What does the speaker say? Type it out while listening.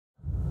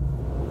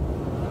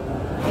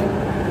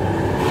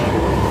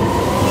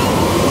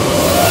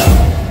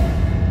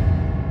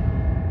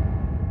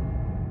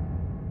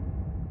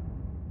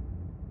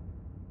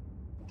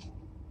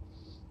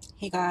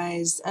Hey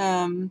guys,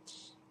 I've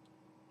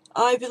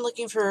been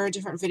looking for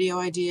different video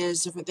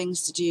ideas, different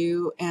things to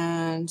do,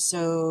 and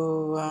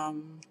so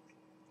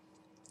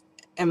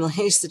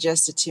Emily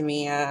suggested to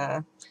me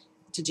to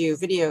do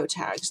video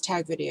tags,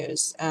 tag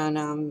videos,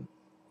 and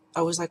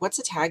I was like, what's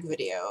a tag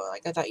video?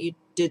 Like, I thought you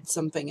did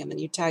something and then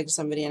you tagged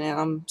somebody in it.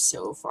 I'm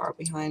so far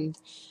behind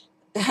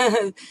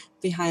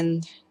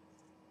behind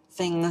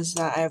things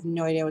that I have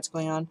no idea what's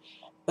going on.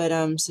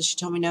 But so she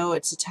told me, no,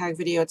 it's a tag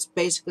video. It's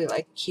basically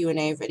like a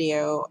Q&A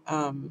video.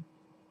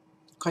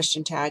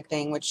 Question tag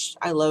thing, which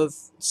I love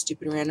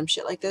stupid random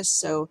shit like this.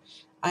 So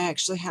I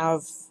actually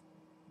have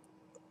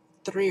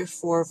 3 or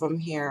 4 of them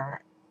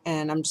here,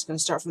 and I'm just going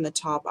to start from the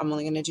top. I'm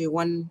only going to do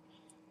one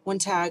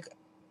tag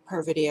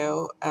per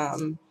video.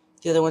 The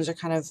other ones are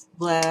kind of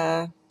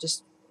blah,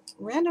 just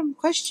random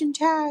question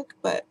tag,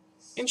 but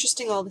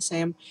interesting all the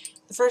same.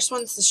 The first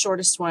one's the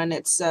shortest one.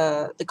 It's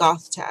the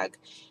goth tag.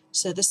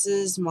 So this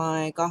is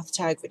my goth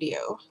tag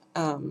video,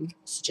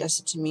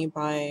 suggested to me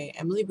by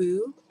Emily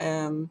Boo.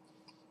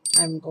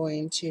 I'm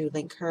going to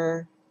link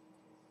her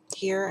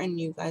here, and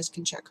you guys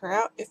can check her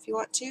out if you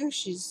want to.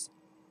 She's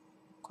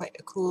quite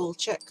a cool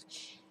chick.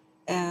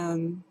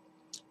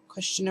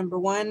 Question number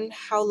 1,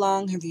 how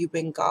long have you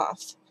been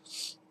goth?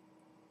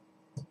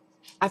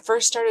 I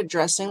first started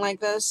dressing like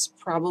this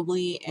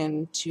probably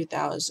in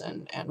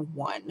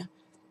 2001.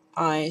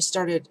 I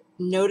started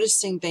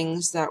noticing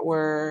things that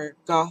were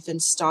goth in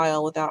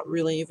style without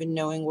really even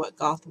knowing what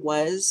goth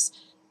was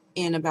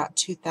in about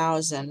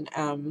 2000.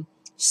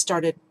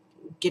 Started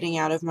getting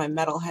out of my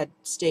metalhead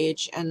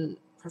stage and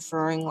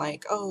preferring,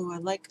 like, oh, I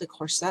like the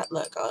corset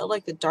look, oh, I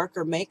like the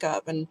darker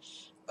makeup, and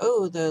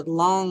oh, the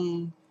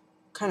long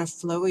kind of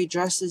flowy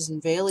dresses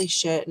and veil-y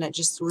shit, and it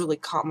just really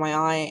caught my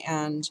eye.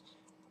 And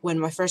when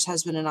my first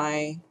husband and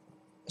I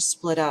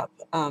split up,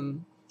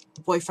 the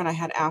boyfriend I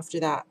had after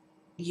that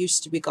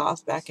used to be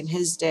goth back in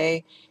his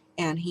day,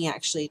 and he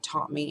actually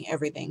taught me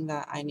everything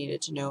that I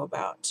needed to know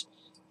about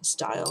the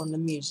style and the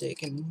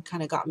music, and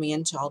kind of got me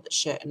into all that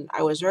shit. And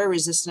I was very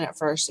resistant at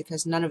first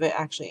because none of it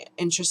actually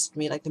interested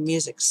me. Like, the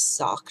music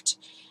sucked.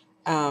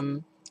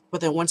 But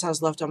then once I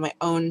was left on my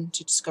own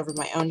to discover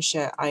my own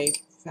shit, I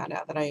found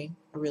out that I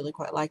really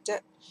quite liked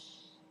it.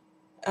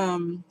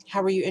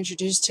 How were you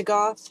introduced to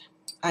goth?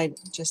 I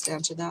just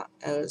answered that.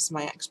 It was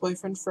my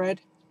ex-boyfriend,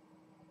 Fred.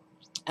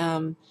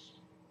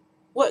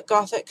 What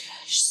gothic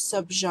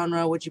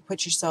subgenre would you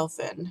put yourself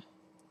in?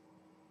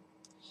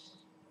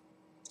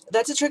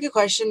 That's a tricky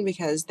question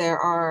because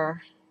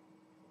there's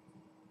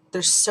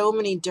so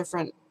many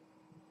different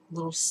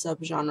little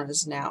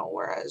subgenres now,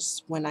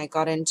 whereas when I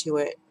got into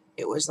it,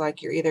 it was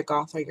like you're either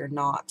goth or you're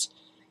not.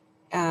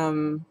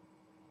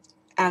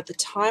 At the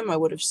time, I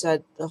would have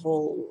said the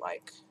whole,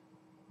 like,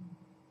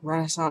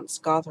 Renaissance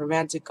goth,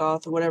 romantic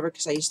goth, or whatever,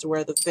 because I used to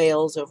wear the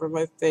veils over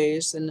my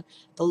face and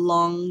the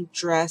long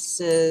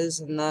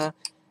dresses and the,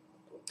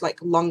 like,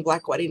 long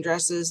black wedding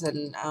dresses.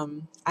 And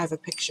I have a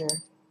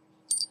picture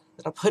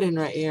that I'll put in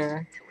right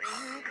here.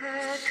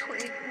 Twinkle,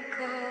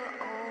 twinkle,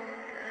 all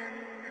the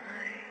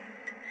night.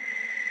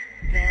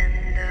 Then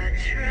the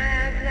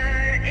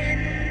traveler in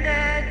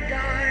the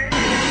dark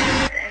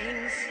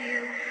thanks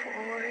you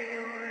for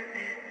your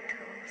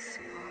little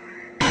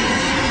spark.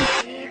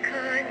 He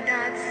could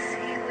not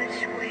see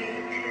which way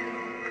to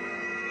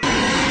go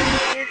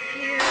if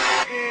you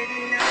did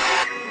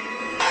not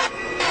twinkle.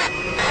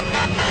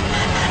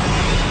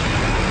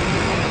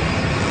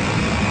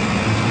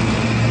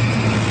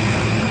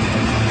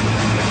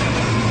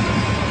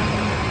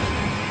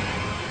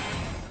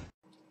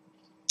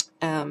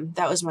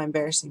 That was my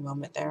embarrassing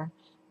moment there.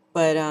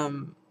 But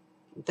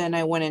then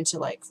I went into,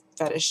 like,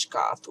 fetish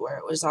goth, where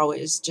it was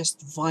always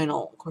just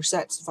vinyl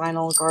corsets,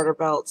 vinyl garter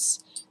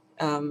belts,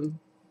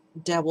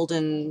 dabbled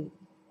in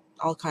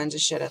all kinds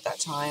of shit at that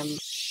time.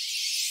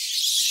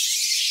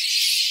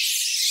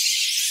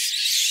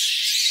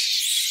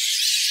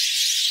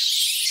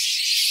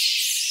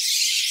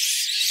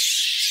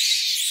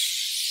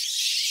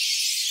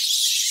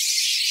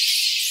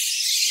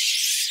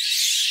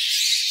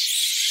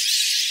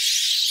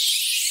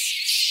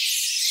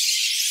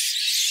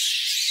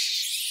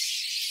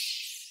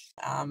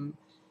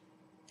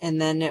 And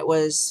then it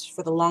was,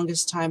 for the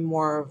longest time,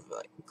 more of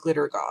like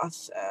glitter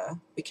goth,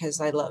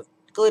 because I love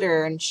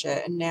glitter and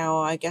shit. And now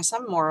I guess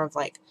I'm more of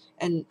like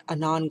a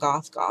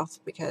non-goth goth,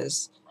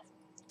 because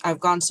I've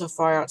gone so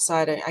far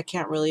outside, I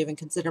can't really even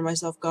consider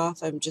myself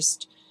goth. I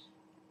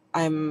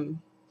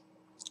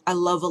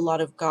love a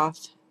lot of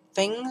goth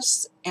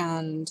things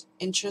and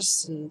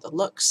interests, and the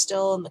looks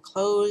still, and the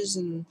clothes,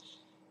 and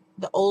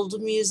the old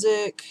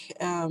music,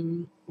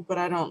 but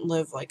I don't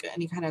live like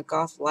any kind of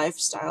goth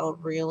lifestyle,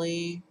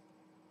 really,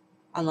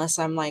 unless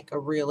I'm like a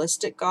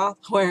realistic goth,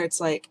 where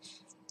it's like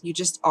you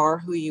just are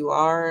who you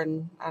are.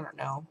 And I don't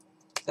know,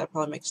 that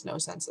probably makes no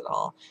sense at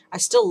all. I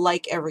still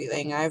like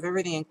everything. I have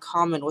everything in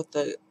common with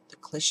the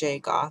cliche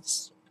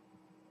goths.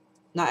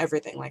 Not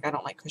everything. Like, I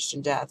don't like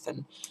Christian Death,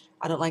 and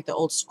I don't like the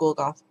old school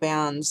goth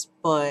bands,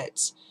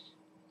 but,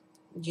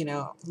 you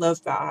know,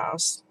 love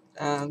Bauhaus.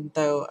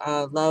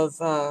 Though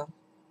love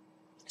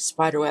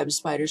Spiderwebs,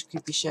 spiders,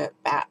 creepy shit,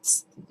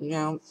 bats, you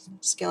know,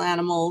 scale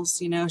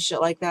animals, you know,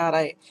 shit like that.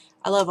 I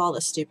love all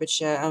the stupid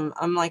shit.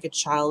 I'm like a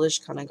childish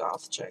kind of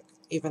goth chick,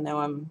 even though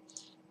I'm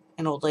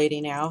an old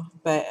lady now.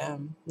 But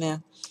yeah.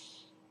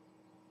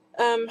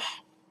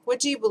 What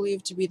do you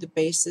believe to be the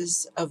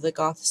basis of the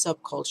goth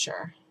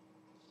subculture?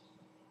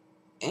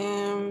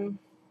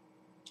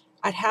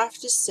 I'd have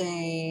to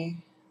say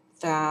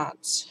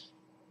that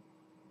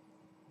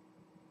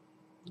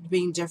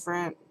being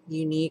different,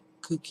 unique,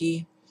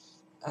 kooky,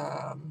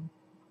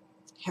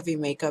 heavy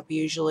makeup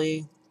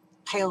usually,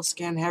 pale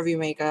skin, heavy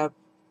makeup,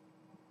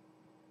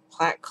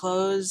 black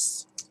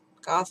clothes,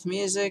 goth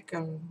music,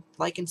 and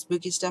liking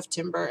spooky stuff,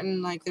 Tim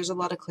Burton. Like, there's a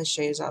lot of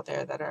cliches out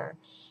there that are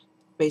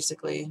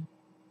basically,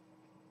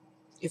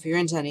 if you're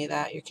into any of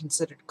that, you're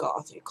considered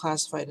goth. You're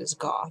classified as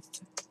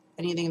goth.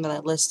 Anything that I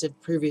listed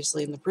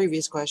previously in the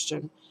previous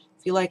question,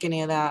 if you like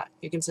any of that,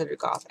 you're considered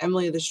goth.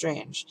 Emily the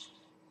Strange,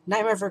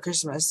 Nightmare for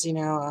Christmas, you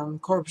know,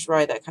 Corpse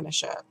Bride, that kind of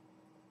shit.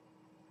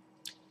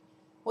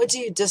 What do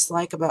you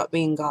dislike about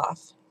being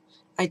goth?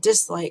 I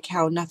dislike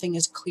how nothing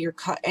is clear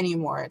cut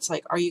anymore. It's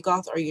like, are you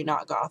goth or are you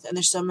not goth? And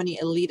there's so many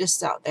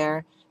elitists out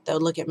there that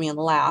would look at me and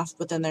laugh,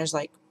 but then there's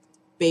like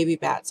baby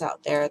bats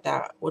out there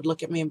that would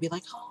look at me and be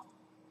like, oh,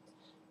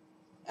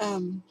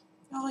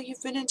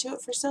 you've been into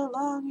it for so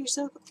long. You're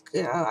so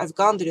good. I've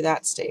gone through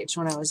that stage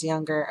when I was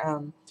younger.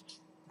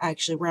 I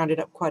actually rounded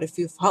up quite a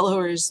few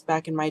followers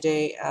back in my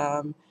day.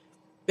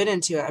 Been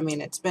into it. I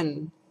mean, it's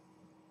been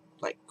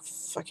like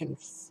fucking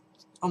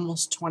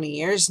almost 20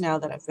 years now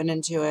that I've been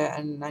into it,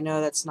 and I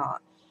know that's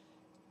not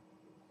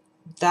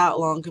that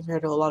long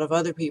compared to a lot of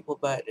other people,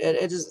 but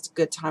it's a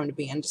good time to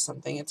be into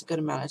something. It's a good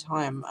amount of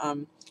time,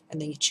 and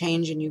then you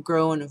change and you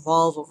grow and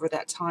evolve over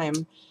that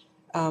time.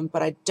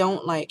 But I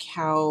don't like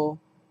how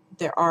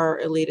there are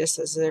elitists,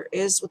 as there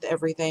is with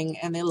everything,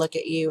 and they look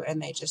at you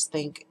and they just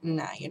think,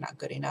 nah, you're not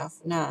good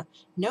enough. Nah,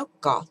 no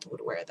goth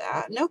would wear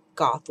that. No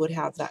goth would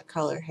have that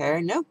color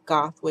hair. No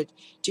goth would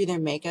do their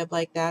makeup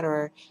like that,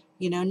 or,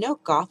 you know, no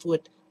goth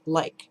would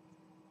like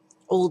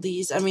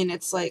oldies. I mean,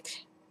 it's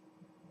like,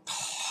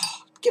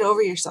 get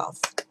over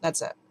yourself.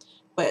 That's it.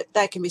 But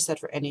that can be said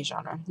for any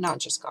genre, not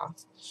just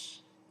goth.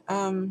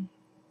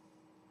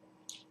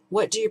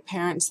 What do your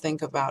parents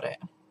think about it?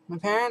 My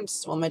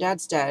parents, well, my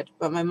dad's dead,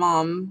 but my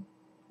mom,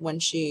 when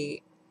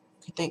she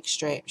could think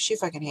straight, she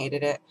fucking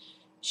hated it.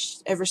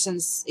 Ever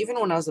since, even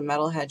when I was a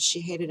metalhead,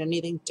 she hated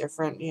anything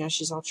different. You know,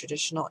 she's all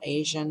traditional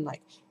Asian,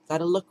 like,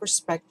 gotta look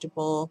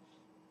respectable,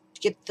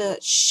 get the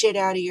shit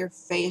out of your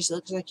face. It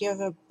looks like you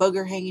have a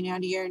booger hanging out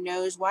of your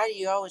nose. Why do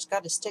you always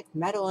gotta stick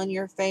metal in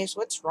your face?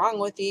 What's wrong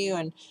with you?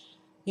 And,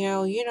 you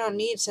know, you don't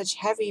need such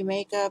heavy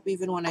makeup,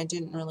 even when I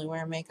didn't really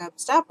wear makeup.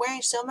 Stop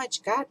wearing so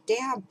much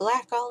goddamn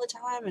black all the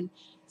time. And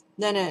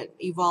then it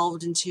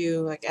evolved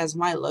into, like, as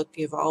my look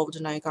evolved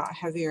and I got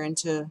heavier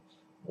into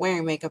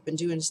wearing makeup and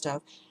doing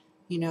stuff,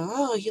 you know,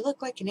 oh, you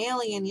look like an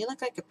alien, you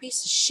look like a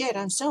piece of shit,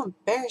 I'm so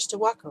embarrassed to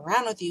walk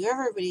around with you,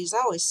 everybody's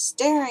always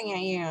staring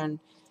at you,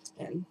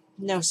 and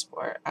no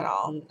support at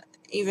all.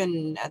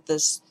 Even at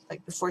this,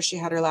 like, before she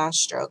had her last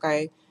stroke,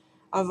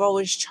 I've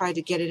always tried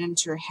to get it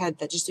into her head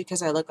that just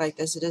because I look like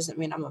this, it doesn't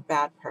mean I'm a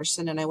bad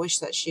person, and I wish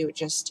that she would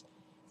just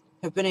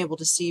have been able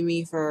to see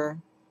me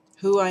for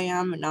who I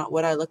am and not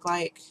what I look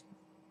like,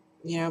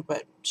 you know,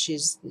 but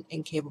she's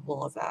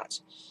incapable of that.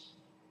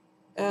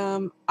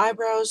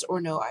 Eyebrows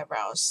or no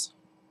eyebrows?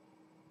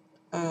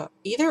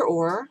 Either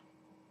or.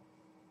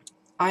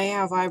 I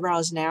have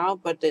eyebrows now,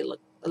 but it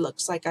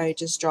looks like I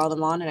just draw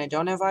them on and I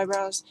don't have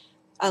eyebrows.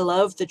 I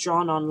love the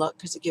drawn on look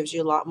because it gives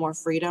you a lot more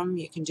freedom.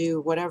 You can do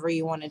whatever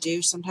you want to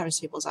do. Sometimes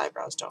people's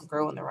eyebrows don't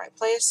grow in the right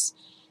place.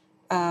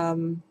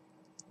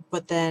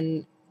 But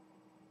then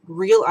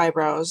real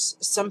eyebrows,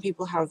 some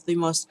people have the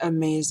most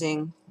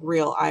amazing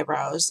real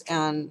eyebrows,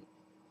 and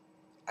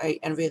I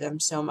envy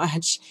them so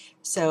much.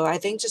 So I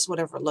think just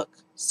whatever look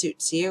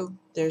suits you.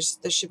 There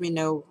should be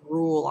no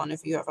rule on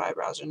if you have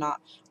eyebrows or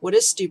not. What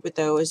is stupid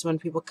though is when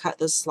people cut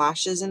those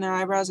slashes in their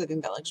eyebrows. I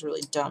think that looks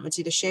really dumb. It's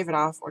either shave it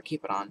off or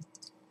keep it on.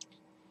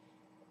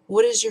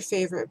 What is your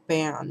favorite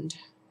band?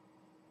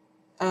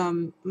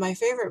 My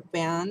favorite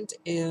band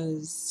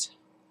is,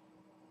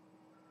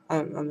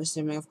 I'm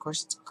assuming, of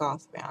course, it's a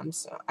goth band,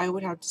 so I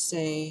would have to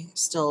say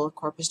still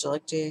Corpus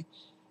Delicti,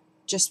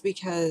 just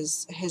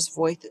because his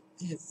voice,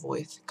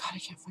 God, I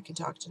can't fucking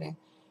talk today.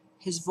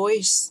 His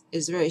voice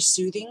is very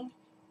soothing,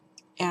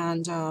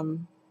 and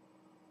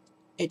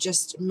it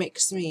just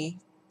makes me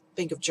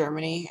think of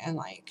Germany and,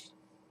 like,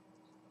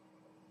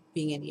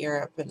 being in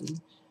Europe,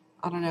 and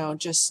I don't know,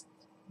 just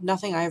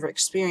nothing I ever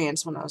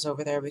experienced when I was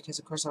over there, because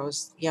of course I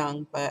was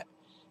young, but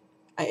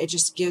it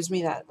just gives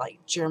me that, like,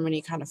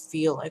 Germany kind of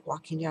feel, like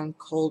walking down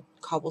cold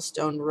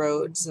cobblestone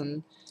roads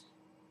and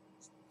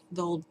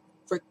the old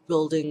brick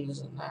buildings,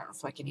 and I don't know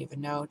if I can even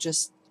know,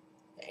 just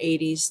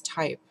 80s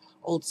type,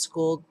 old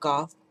school,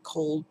 goth,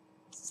 cold,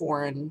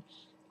 foreign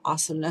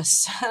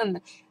awesomeness.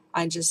 And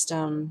I just,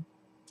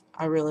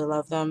 I really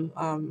love them.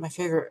 My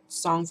favorite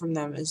song from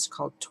them is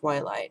called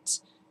Twilight.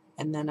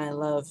 And then I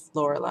love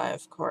Lorelei,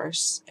 of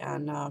course.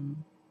 And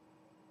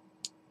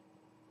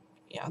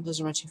yeah,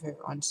 those are my two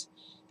favorite ones.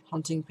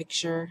 Haunting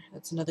Picture,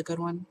 that's another good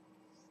one.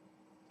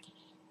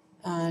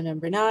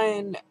 Number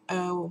 9,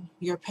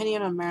 your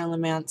opinion on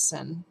Marilyn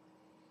Manson.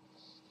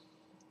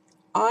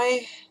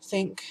 I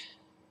think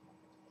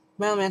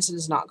Marilyn Manson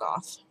is not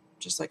goth,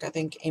 just like I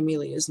think Amy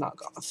Lee is not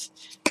goth.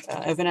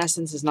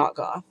 Evanescence is not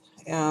goth.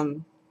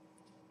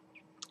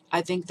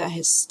 I think that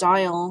his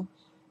style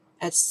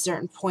at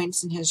certain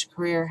points in his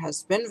career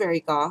has been very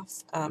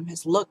goth.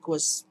 His look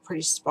was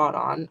pretty spot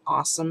on,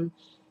 awesome.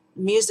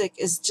 Music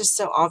is just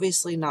so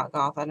obviously not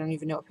goth. I don't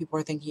even know what people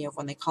are thinking of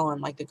when they call him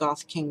like the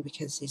goth king,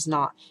 because he's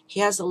not. He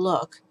has a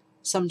look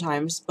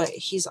sometimes, but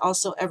he's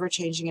also ever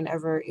changing and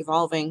ever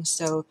evolving,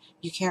 so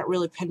you can't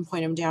really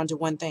pinpoint him down to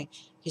one thing.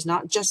 He's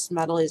not just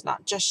metal, he's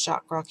not just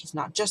shock rock, he's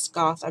not just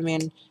goth. I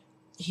mean,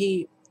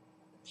 he's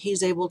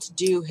able to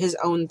do his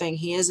own thing.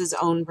 He is his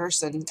own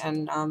person,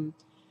 and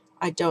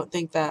I don't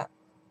think that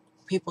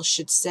people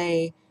should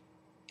say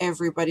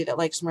everybody that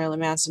likes Marilyn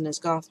Manson is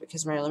goth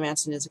because Marilyn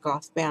Manson is a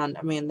goth band.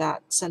 I mean,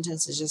 that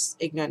sentence is just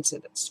ignorance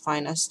at its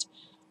finest.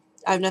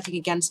 I have nothing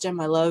against him.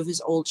 I love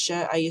his old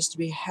shit. I used to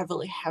be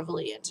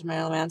heavily into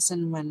Marilyn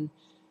Manson when,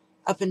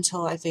 up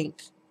until I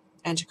think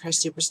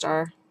Antichrist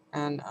Superstar,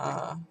 and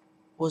what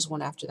was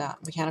one after that?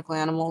 Mechanical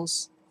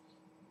Animals?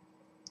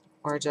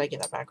 Or did I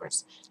get that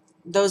backwards?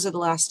 Those are the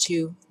last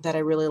two that I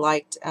really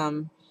liked.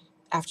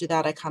 After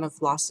that, I kind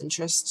of lost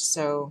interest,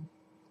 so,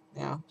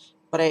 you know.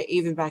 But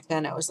even back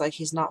then, it was like,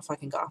 he's not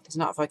fucking goth. He's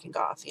not fucking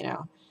goth, you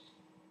know.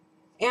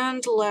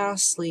 And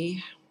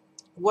lastly,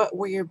 what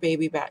were your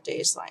baby bat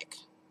days like?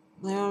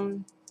 I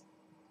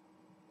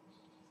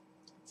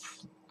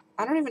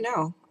don't even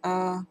know.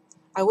 I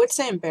would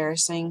say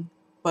embarrassing,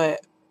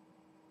 but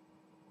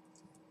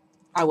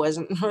I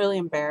wasn't really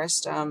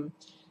embarrassed.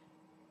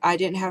 I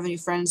didn't have any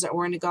friends that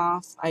were into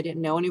goth. I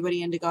didn't know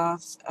anybody into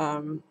goth.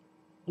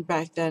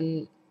 Back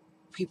then,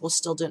 people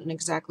still didn't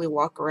exactly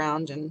walk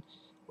around and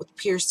with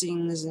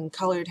piercings and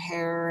colored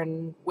hair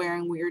and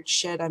wearing weird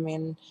shit. I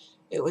mean,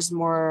 it was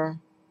more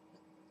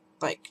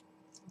like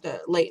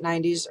the late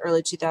 90s,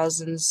 early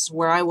 2000s,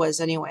 where I was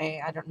anyway.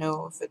 I don't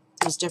know if it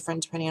was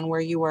different depending on where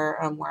you were.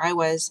 Where I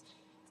was,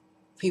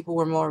 people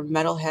were more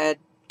metalhead,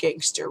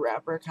 gangster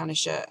rapper kind of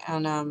shit.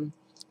 And,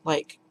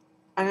 like,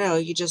 I don't know,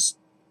 you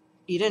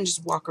didn't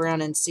just walk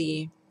around and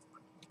see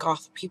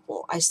goth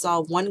people. I saw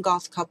one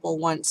goth couple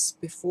once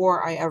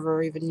before I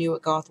ever even knew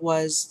what goth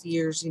was,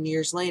 years and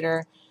years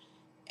later.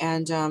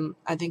 And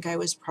I think I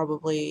was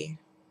probably,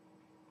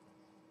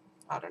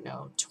 I don't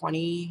know,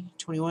 20,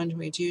 21,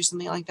 22,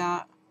 something like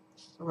that,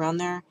 around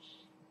there.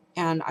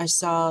 And I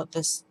saw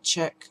this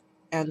chick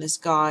and this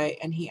guy,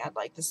 and he had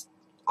like this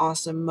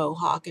awesome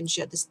mohawk and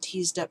shit, this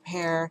teased up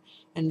hair,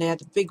 and they had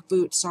the big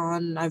boots on.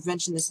 And I've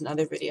mentioned this in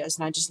other videos,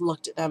 and I just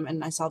looked at them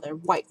and I saw their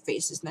white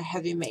faces and their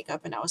heavy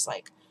makeup, and I was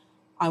like,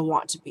 I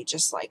want to be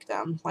just like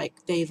them.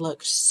 Like, they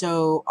look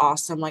so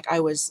awesome. Like,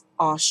 I was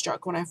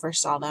awestruck when I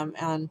first saw them,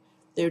 and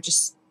they were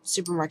just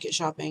supermarket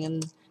shopping,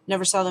 and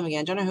never saw them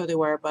again. Don't know who they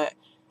were, but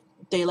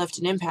they left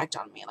an impact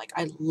on me. Like,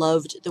 I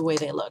loved the way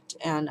they looked,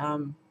 and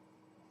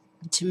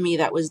to me,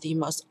 that was the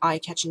most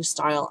eye-catching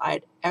style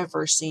I'd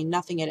ever seen.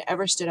 Nothing had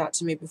ever stood out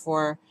to me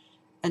before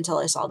until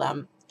I saw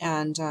them,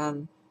 and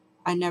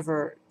I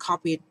never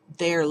copied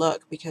their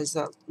look, because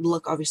that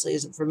look obviously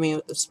isn't for me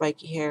with the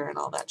spiky hair and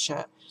all that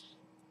shit.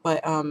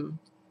 But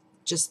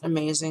just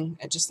amazing.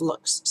 It just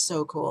looks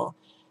so cool.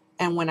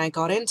 And when I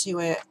got into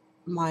it,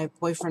 my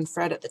boyfriend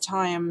Fred at the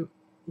time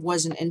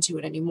wasn't into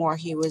it anymore.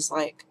 He was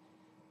like,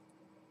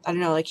 I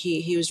don't know, like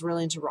he was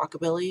really into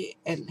rockabilly,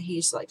 and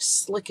he's like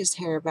slick his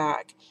hair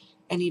back,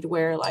 and he'd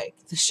wear like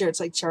the shirts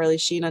like Charlie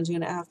Sheen on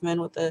 2.5 Men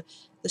with the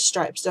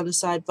stripes down the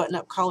side, button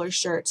up collar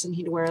shirts, and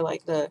he'd wear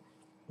like the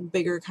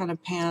bigger kind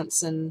of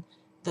pants and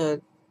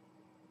the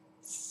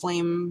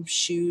flame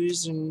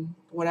shoes and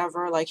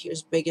whatever. Like, he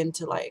was big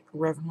into like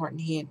Reverend Horton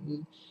Heat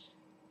and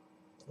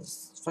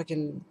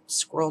fucking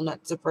squirrel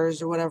nut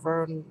zippers or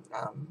whatever. And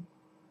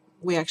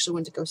we actually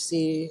went to go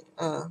see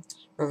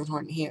Reverend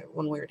Horton Heat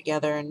when we were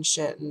together and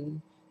shit,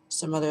 and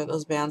some other of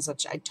those bands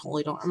that I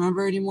totally don't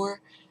remember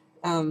anymore.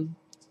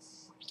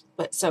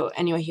 But so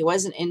anyway, he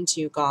wasn't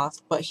into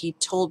goth, but he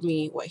told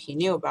me what he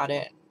knew about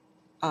it.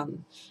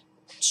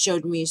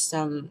 Showed me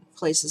some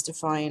places to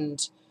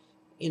find,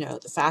 you know,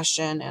 the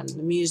fashion and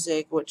the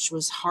music, which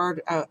was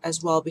hard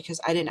as well, because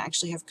I didn't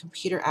actually have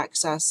computer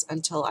access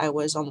until I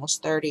was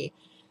almost 30.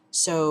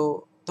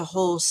 So the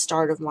whole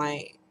start of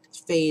my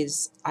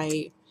phase,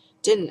 I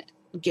didn't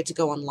get to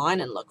go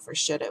online and look for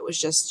shit. It was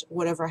just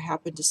whatever I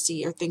happened to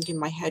see or think in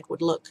my head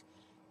would look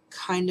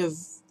kind of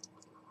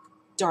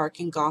dark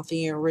and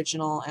gothy or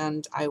original,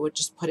 and I would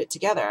just put it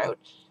together. I would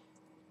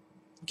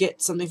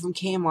get something from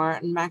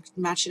Kmart and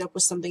match it up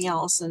with something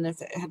else, and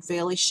if it had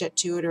Veiley shit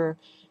to it, or,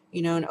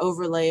 you know, an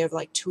overlay of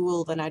like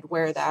tulle, then I'd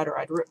wear that, or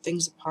I'd rip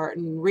things apart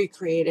and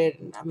recreate it.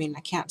 And I mean,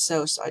 I can't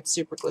sew, so I'd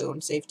super glue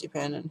and safety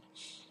pin,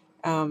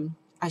 and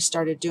I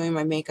started doing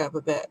my makeup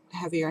a bit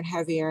heavier and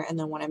heavier, and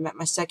then when I met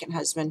my second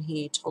husband,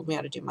 he told me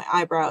how to do my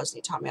eyebrows, and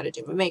he taught me how to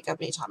do my makeup,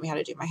 and he taught me how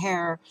to do my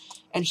hair,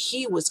 and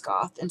he was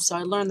goth, and so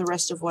I learned the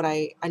rest of what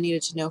I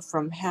needed to know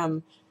from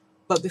him.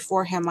 But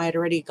before him, I had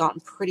already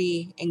gotten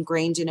pretty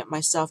ingrained in it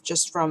myself,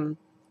 just from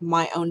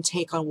my own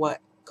take on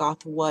what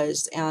goth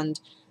was and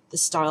the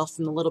style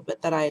from the little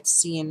bit that I had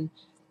seen.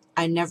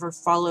 I never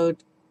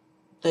followed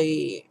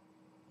the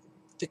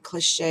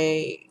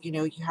cliche, you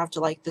know, you have to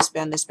like this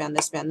band, this band,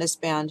 this band, this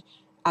band.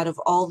 Out of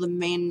all the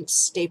main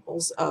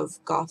staples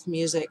of goth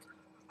music,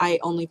 I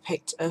only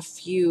picked a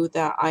few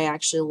that I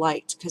actually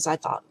liked, because I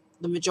thought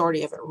the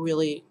majority of it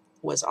really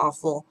was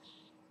awful.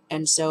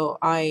 And so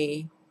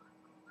I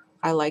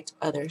liked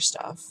other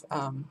stuff.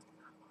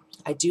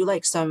 I do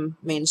like some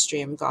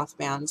mainstream goth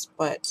bands,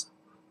 but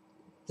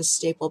the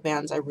staple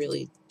bands I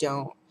really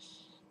don't.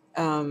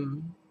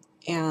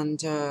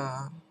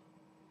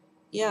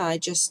 Yeah, I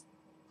just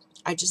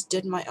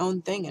did my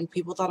own thing, and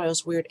people thought I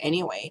was weird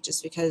anyway,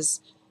 just because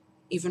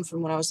even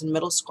from when I was in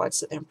middle school, I'd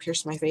sit there and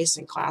pierce my face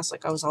in class.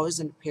 Like, I was always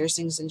into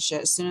piercings and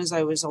shit. As soon as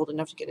I was old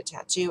enough to get a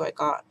tattoo, I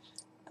got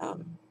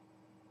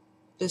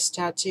this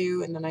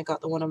tattoo, and then I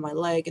got the one on my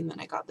leg, and then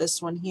I got this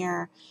one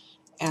here.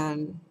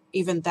 And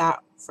even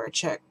that for a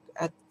chick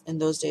in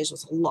those days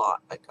was a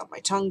lot. I got my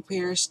tongue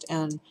pierced,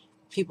 and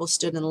people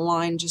stood in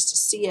line just to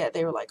see it.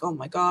 They were like, oh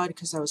my god,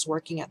 because I was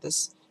working at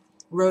this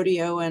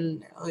rodeo,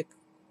 and like,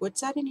 what's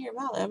that in your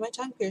mouth? I have my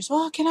tongue pierced.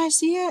 Well, can I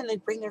see it? And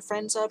they'd bring their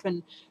friends up,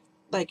 and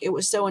like, it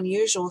was so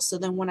unusual. So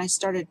then when I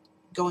started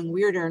going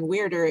weirder and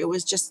weirder, it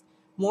was just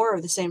more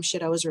of the same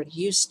shit I was already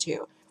used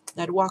to.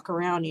 I'd walk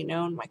around, you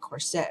know, in my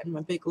corset and my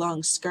big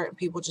long skirt, and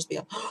people just be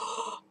like,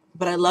 oh.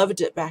 But I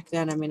loved it back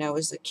then. I mean, I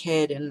was a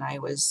kid, and I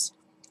was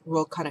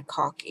real kind of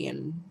cocky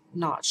and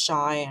not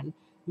shy, and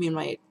me and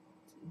my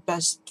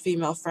best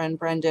female friend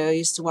Brenda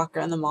used to walk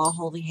around the mall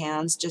holding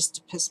hands just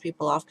to piss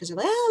people off, because they're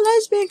like, oh,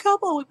 lesbian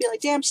couple. We'd be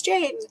like, damn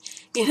straight,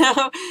 you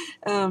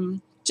know,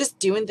 just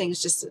doing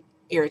things just to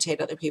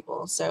irritate other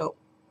people. So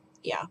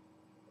yeah,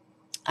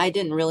 I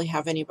didn't really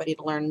have anybody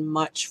to learn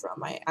much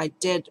from. I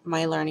did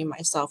my learning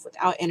myself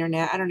without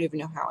internet. I don't even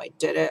know how I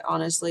did it,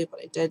 honestly,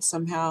 but I did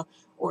somehow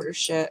order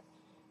shit,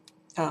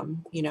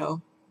 you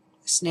know,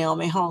 snail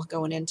mail,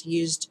 going into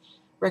used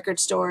record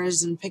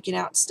stores and picking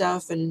out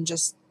stuff, and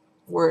just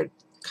word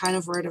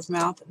of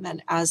mouth. And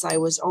then as I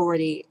was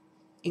already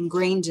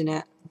ingrained in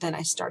it, then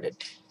I started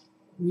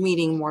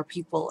meeting more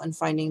people and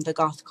finding the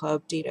goth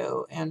club,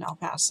 Dito and El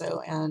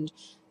Paso, and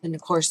then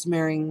of course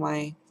marrying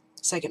my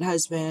second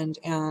husband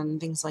and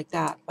things like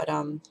that. But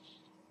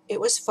it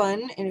was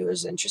fun, and it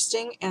was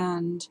interesting,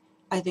 and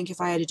I think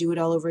if I had to do it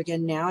all over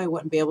again now, I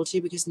wouldn't be able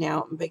to, because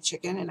now I'm a big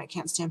chicken and I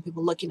can't stand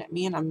people looking at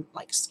me, and I'm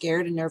like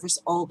scared and nervous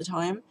all the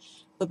time.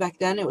 But back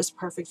then it was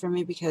perfect for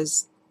me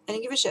because I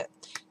didn't give a shit.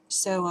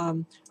 So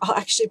I'll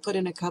actually put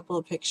in a couple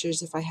of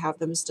pictures, if I have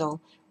them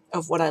still,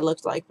 of what I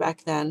looked like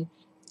back then.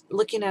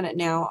 Looking at it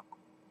now,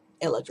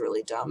 it looked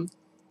really dumb.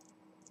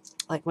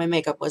 Like, my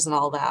makeup wasn't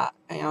all that.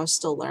 I was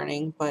still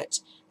learning,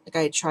 but like,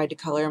 I had tried to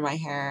color my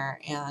hair,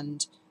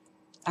 and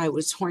I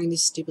was wearing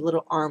these stupid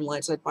little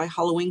armlets. I'd buy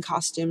Halloween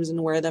costumes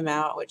and wear them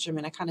out, which, I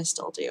mean, I kind of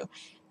still do.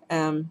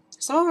 Some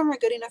of them are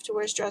good enough to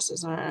wear as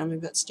dresses. I don't know, maybe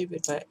that's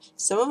stupid, but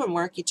some of them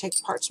work. You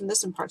take parts from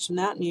this and parts from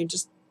that, and you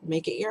just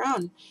make it your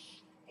own.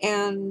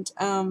 And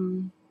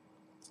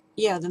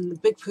yeah, then the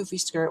big poofy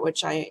skirt,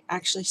 which I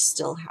actually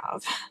still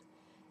have.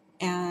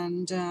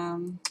 And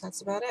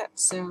that's about it.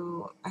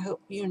 So I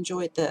hope you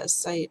enjoyed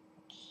this.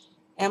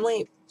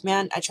 Emily,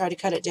 man, I tried to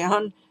cut it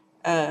down.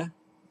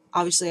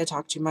 Obviously I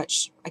talk too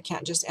much. I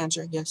can't just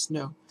answer yes,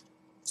 no.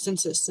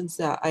 Since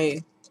that,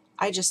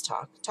 I just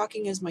talk.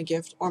 Talking is my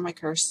gift, or my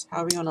curse,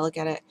 however you want to look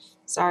at it.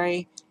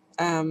 Sorry.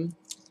 The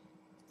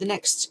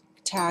next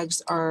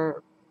tags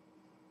are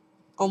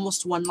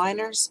almost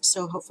one-liners,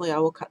 so hopefully I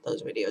will cut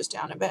those videos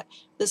down a bit.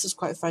 This is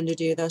quite fun to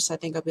do, though, so I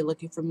think I'll be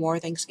looking for more.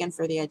 Thanks again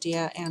for the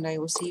idea, and I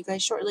will see you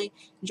guys shortly.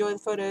 Enjoy the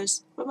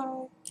photos.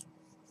 Bye-bye.